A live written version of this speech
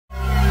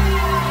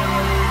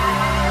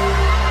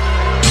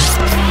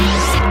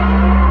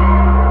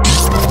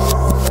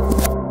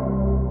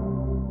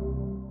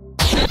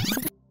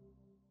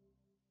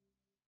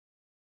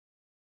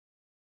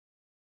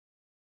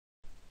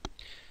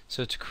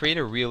So to create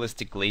a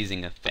realistic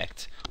glazing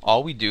effect,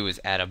 all we do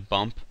is add a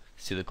bump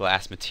to the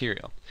glass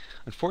material.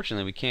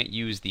 Unfortunately, we can't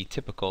use the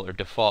typical or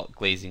default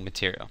glazing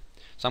material.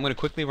 So I'm going to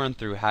quickly run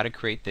through how to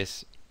create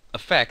this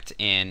effect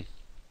and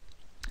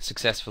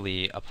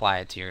successfully apply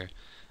it to your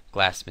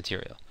glass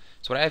material.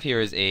 So what I have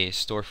here is a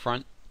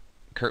storefront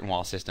curtain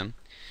wall system.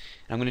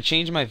 And I'm going to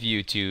change my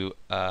view to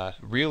a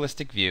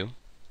realistic view.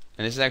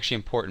 And this is actually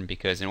important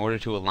because in order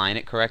to align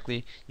it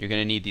correctly, you're going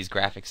to need these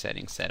graphic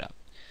settings set up.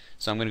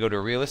 So I'm going to go to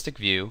a realistic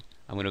view,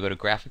 I'm going to go to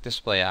graphic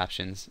display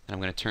options, and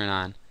I'm going to turn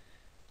on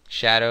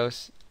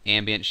shadows,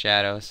 ambient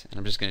shadows, and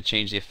I'm just going to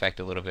change the effect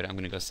a little bit. I'm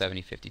going to go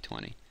 70, 50,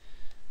 20.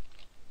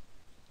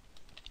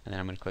 And then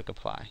I'm going to click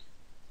apply.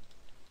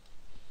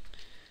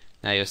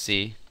 Now you'll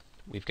see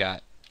we've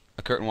got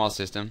a curtain wall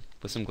system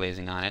with some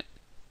glazing on it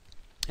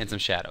and some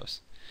shadows.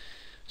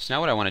 So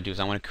now what I want to do is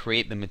I want to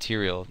create the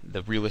material,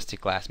 the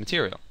realistic glass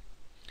material.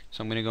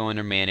 So I'm going to go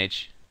under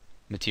manage,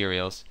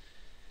 materials,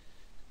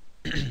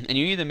 and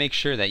you need to make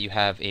sure that you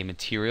have a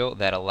material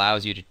that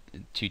allows you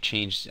to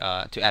change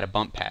to add a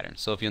bump pattern.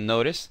 So if you'll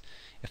notice,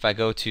 if I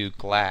go to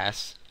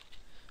glass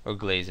or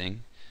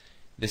glazing,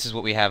 this is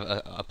what we have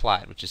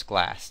applied, which is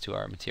glass to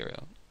our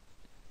material.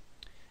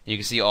 And you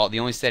can see the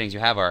only settings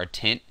you have are a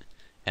tint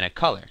and a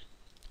color.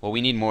 Well,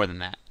 we need more than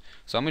that.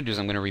 So what I'm going to do is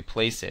I'm going to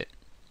replace it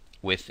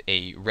with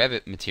a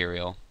Revit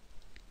material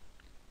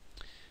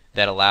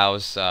that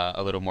allows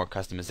a little more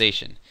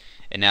customization.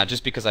 And now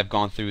just because I've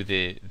gone through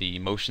the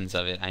motions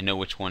of it, I know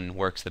which one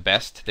works the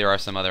best. There are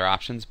some other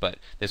options, but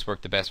this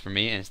worked the best for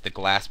me, and it's the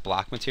glass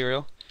block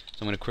material. So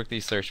I'm going to quickly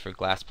search for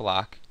glass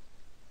block.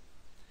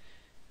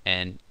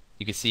 And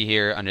you can see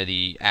here under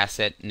the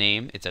asset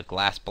name, it's a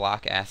glass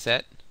block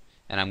asset.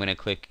 And I'm going to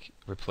click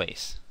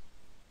replace.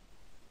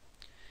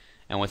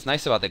 And what's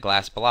nice about the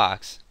glass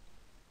blocks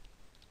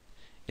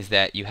is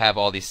that you have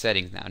all these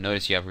settings now.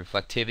 Notice you have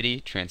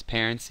reflectivity,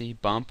 transparency,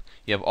 bump.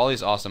 You have all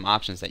these awesome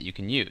options that you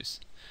can use.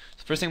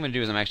 So first thing I'm going to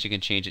do is I'm actually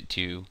going to change it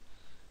to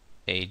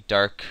a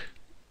dark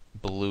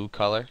blue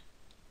color.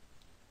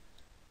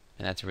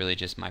 And that's really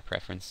just my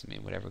preference. I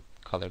mean, whatever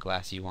color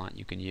glass you want,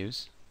 you can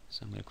use.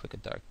 So I'm going to click a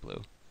dark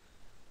blue.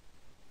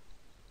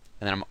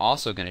 And then I'm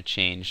also going to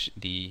change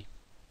the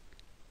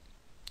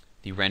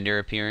render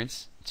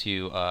appearance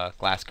to a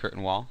glass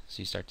curtain wall, so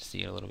you start to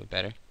see it a little bit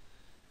better.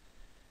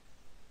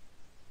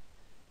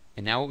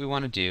 And now what we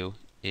want to do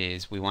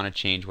is we want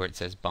to change where it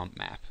says bump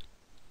map.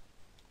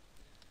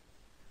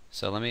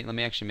 So let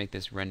me actually make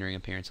this rendering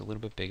appearance a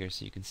little bit bigger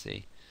so you can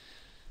see.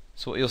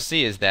 So what you'll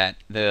see is that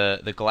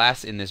the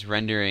glass in this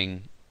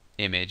rendering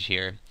image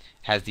here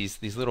has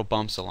these little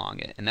bumps along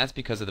it, and that's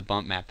because of the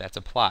bump map that's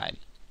applied.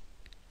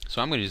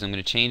 So what I'm going to do is I'm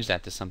going to change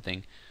that to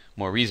something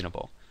more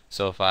reasonable.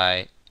 So if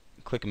I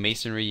click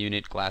masonry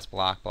unit glass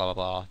block blah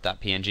blah blah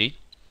 .png,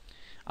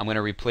 I'm going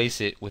to replace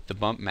it with the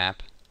bump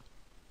map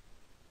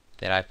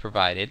that I've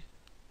provided,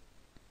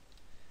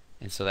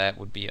 and so that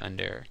would be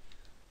under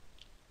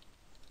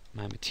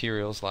my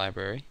materials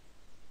library.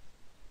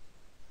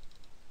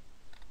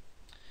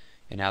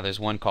 And now there's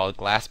one called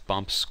glass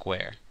bump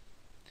square,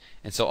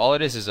 and so all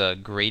it is a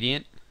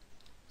gradient.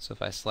 So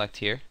if I select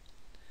here,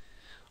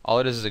 all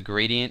it is a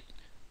gradient,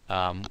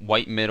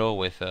 white middle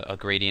with a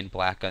gradient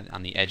black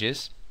on the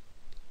edges.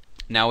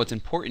 Now what's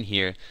important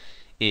here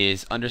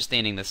is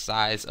understanding the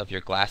size of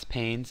your glass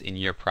panes in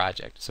your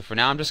project. So for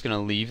now I'm just going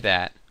to leave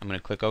that. I'm going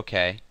to click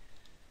OK.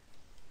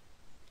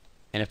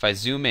 And if I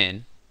zoom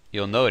in,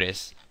 you'll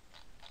notice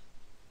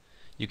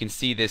you can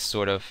see this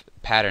sort of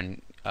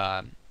pattern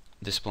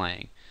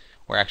displaying,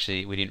 where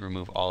actually we didn't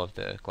remove all of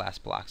the glass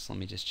blocks. Let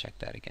me just check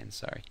that again,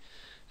 sorry.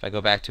 If I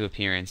go back to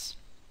appearance,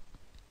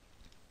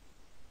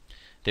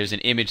 there's an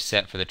image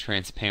set for the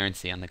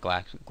transparency on the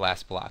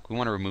glass block. We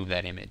want to remove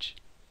that image.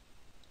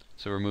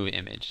 So remove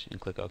image and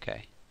click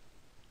OK.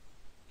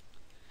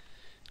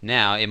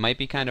 Now it might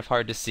be kind of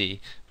hard to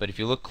see, but if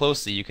you look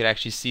closely you could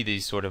actually see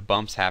these sort of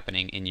bumps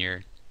happening in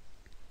your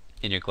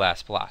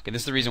glass block. And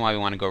this is the reason why we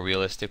want to go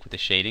realistic with the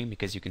shading,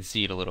 because you can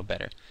see it a little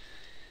better.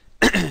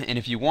 And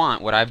if you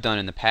want, what I've done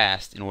in the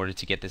past in order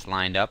to get this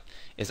lined up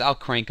is I'll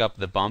crank up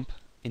the bump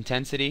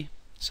intensity,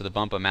 so the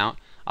bump amount,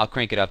 I'll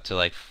crank it up to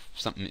like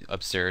something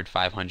absurd,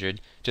 500,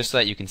 just so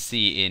that you can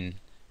see in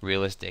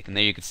realistic, and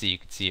there you can see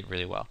it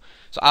really well.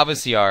 So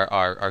obviously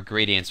our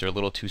gradients are a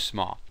little too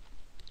small,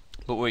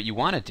 but what you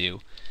want to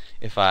do,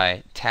 if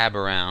I tab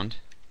around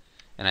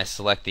and I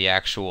select the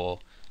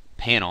actual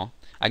panel,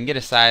 I can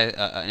get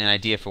an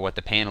idea for what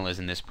the panel is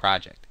in this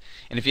project.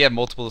 And if you have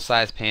multiple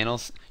size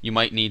panels, you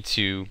might need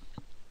to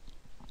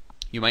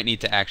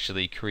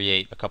actually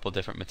create a couple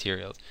different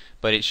materials,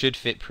 but it should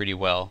fit pretty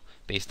well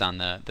based on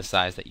the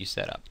size that you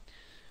set up.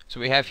 So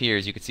what we have here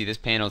is, you can see this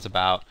panel is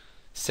about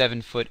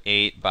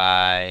 7'8"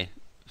 by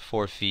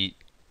 4 feet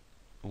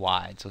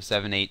wide. So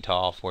 7'8"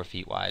 tall, 4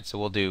 feet wide. So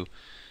we'll do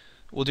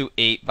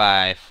 8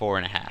 by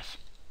 4.5.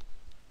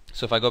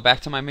 So if I go back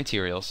to my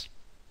materials,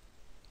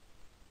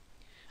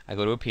 I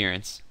go to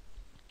appearance,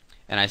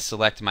 and I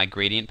select my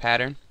gradient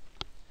pattern,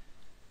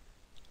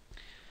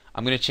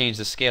 I'm going to change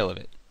the scale of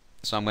it.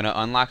 So I'm going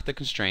to unlock the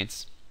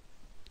constraints,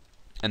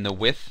 And the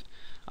width,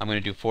 I'm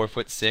going to do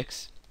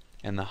 4'6",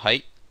 and the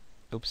height,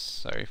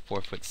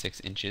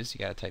 4'6" inches. You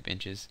gotta type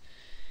inches.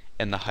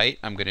 And the height,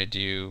 I'm going to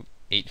do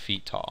 8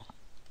 feet tall.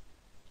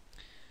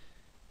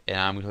 And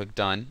I'm going to click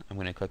done. I'm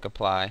going to click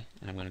apply,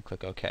 and I'm going to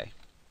click OK.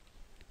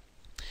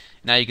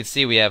 Now you can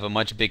see we have a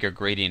much bigger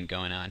gradient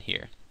going on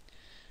here.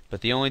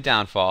 But the only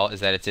downfall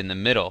is that it's in the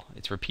middle.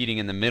 It's repeating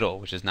in the middle,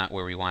 which is not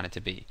where we want it to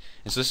be.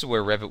 And so this is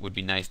where Revit would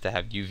be nice to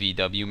have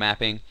UVW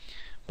mapping,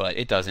 but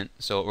it doesn't.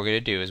 So what we're going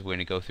to do is we're going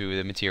to go through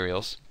the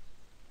materials.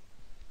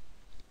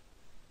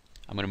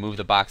 I'm going to move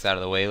the box out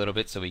of the way a little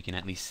bit so we can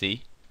at least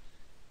see.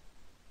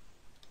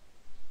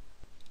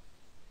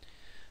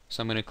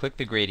 So I'm going to click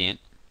the gradient,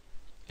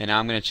 and now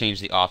I'm going to change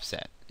the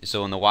offset.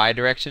 So in the Y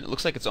direction, it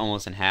looks like it's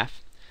almost in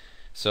half.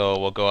 So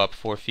we'll go up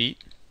 4 feet.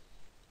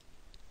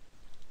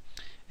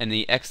 In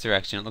the X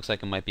direction, it looks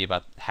like it might be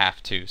about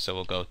half too, so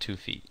we'll go 2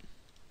 feet.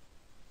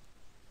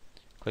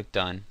 Click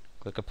done,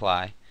 click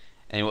apply,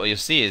 and what you'll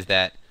see is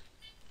that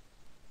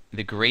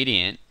the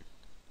gradient,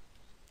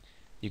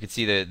 you can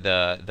see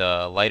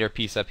the lighter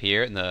piece up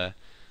here and the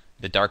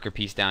darker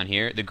piece down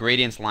here, the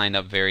gradients lined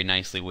up very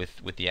nicely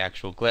with the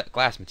actual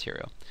glass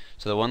material.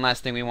 So the one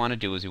last thing we want to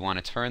do is we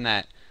want to turn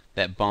that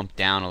bump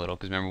down a little,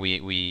 because remember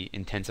we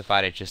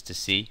intensified it just to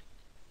see.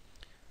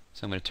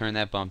 So I'm going to turn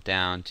that bump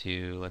down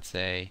to, let's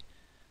say,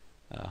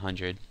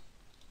 100.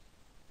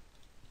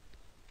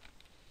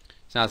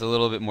 So now it's a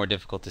little bit more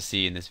difficult to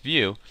see in this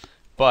view,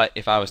 but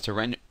if I was to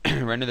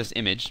render this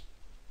image,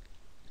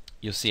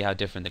 you'll see how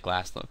different the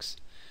glass looks.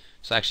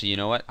 So actually, you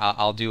know what?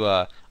 I'll do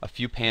a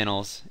few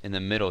panels in the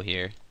middle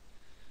here.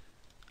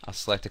 I'll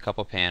select a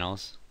couple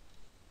panels,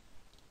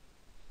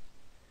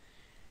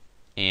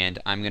 and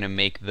I'm going to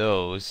make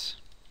those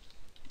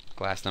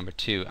glass number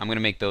 2. I'm going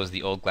to make those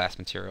the old glass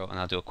material, and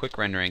I'll do a quick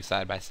rendering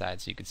side by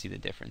side so you can see the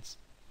difference.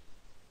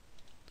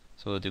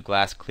 So we'll do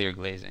glass clear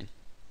glazing.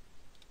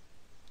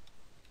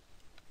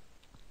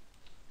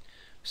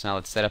 So now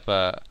let's set up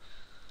a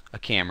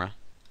camera.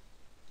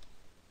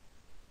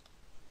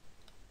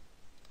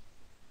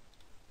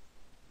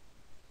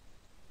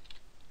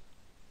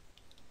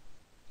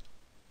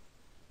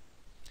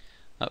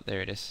 Oh,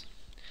 there it is.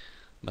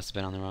 Must have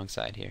been on the wrong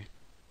side here.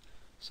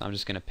 So I'm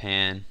just going to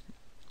pan.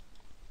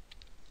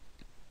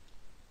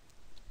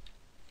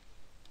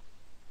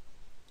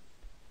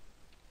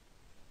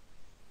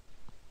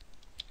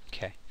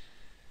 Okay.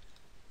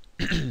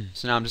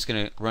 So now I'm just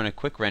going to run a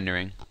quick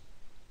rendering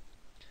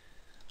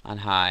on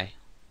high.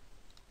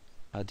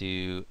 I'll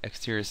do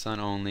exterior sun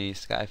only,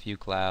 sky few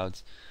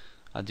clouds.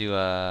 I'll do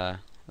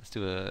let's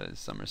do a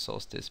summer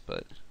solstice,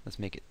 but let's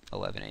make it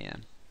 11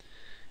 a.m.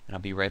 and I'll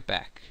be right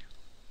back.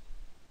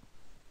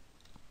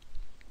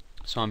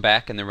 So I'm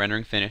back and the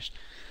rendering finished.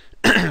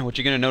 What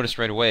you're going to notice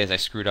right away is I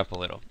screwed up a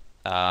little.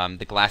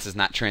 The glass is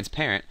not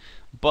transparent,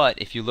 but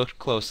if you look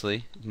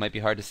closely, it might be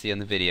hard to see on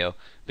the video,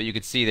 but you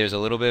can see there's a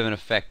little bit of an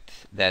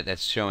effect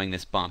that's showing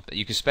this bump.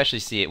 You can especially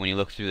see it when you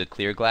look through the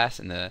clear glass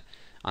and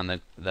on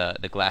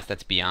the glass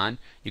that's beyond.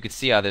 You can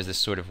see how there's this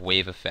sort of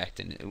wave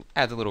effect, and it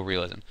adds a little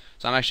realism.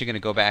 So I'm actually going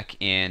to go back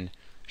and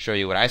show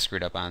you what I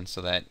screwed up on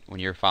so that when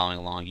you're following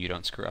along you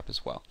don't screw up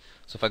as well.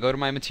 So if I go to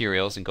my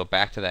materials and go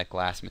back to that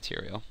glass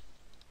material,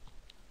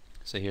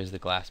 so here's the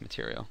glass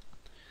material.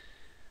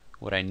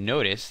 What I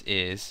notice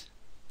is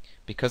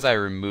because I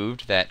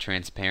removed that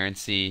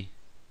transparency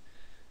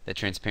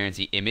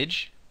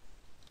image,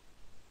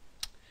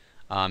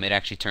 it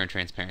actually turned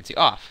transparency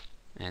off,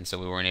 and so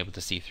we weren't able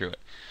to see through it.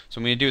 So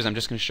what I'm going to do is I'm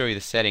just going to show you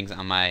the settings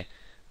on my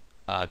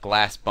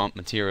glass bump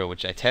material,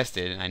 which I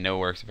tested and I know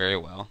works very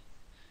well.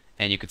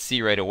 And you could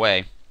see right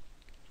away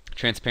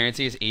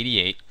transparency is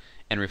 88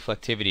 and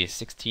reflectivity is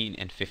 16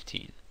 and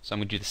 15. So I'm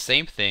going to do the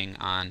same thing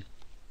on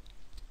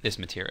this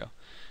material.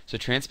 So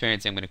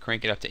transparency, I'm going to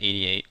crank it up to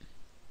 88.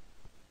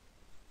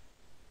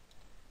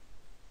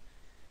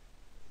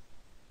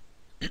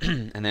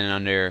 And then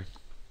under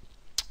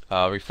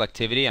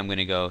reflectivity, I'm going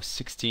to go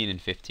 16 and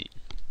 15.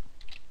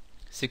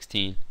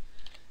 16,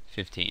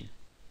 15.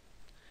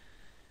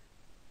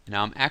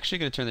 Now I'm actually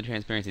going to turn the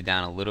transparency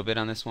down a little bit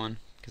on this one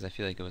because I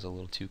feel like it was a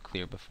little too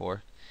clear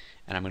before.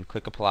 And I'm going to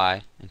click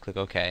apply and click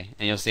OK,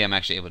 and you'll see I'm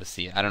actually able to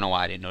see it. I don't know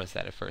why I didn't notice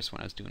that at first when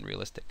I was doing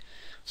realistic.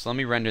 So let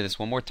me render this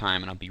one more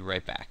time and I'll be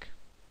right back.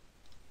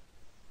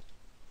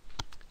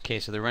 Okay,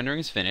 so the rendering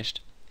is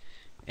finished,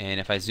 and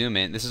if I zoom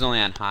in, this is only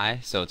on high,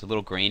 so it's a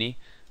little grainy,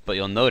 but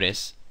you'll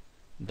notice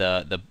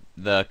the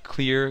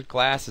clear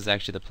glass is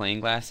actually the plain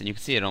glass, and you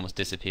can see it almost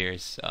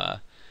disappears,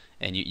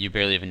 and you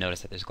barely even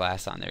notice that there's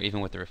glass on there, even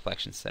with the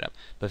reflection set up.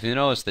 But if you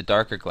notice the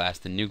darker glass,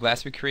 the new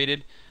glass we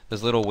created,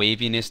 there's a little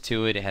waviness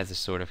to it. It has a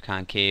sort of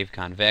concave,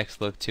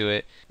 convex look to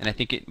it, and I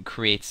think it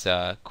creates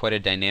quite a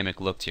dynamic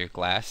look to your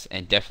glass,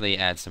 and definitely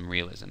adds some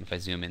realism if I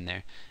zoom in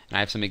there. And I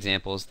have some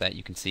examples that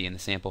you can see in the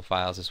sample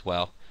files as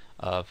well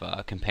of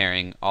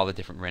comparing all the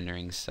different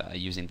renderings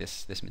using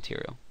this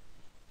material.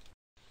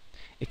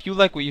 If you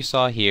like what you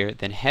saw here,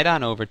 then head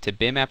on over to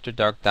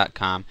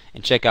bimafterdark.com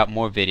and check out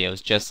more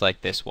videos just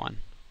like this one.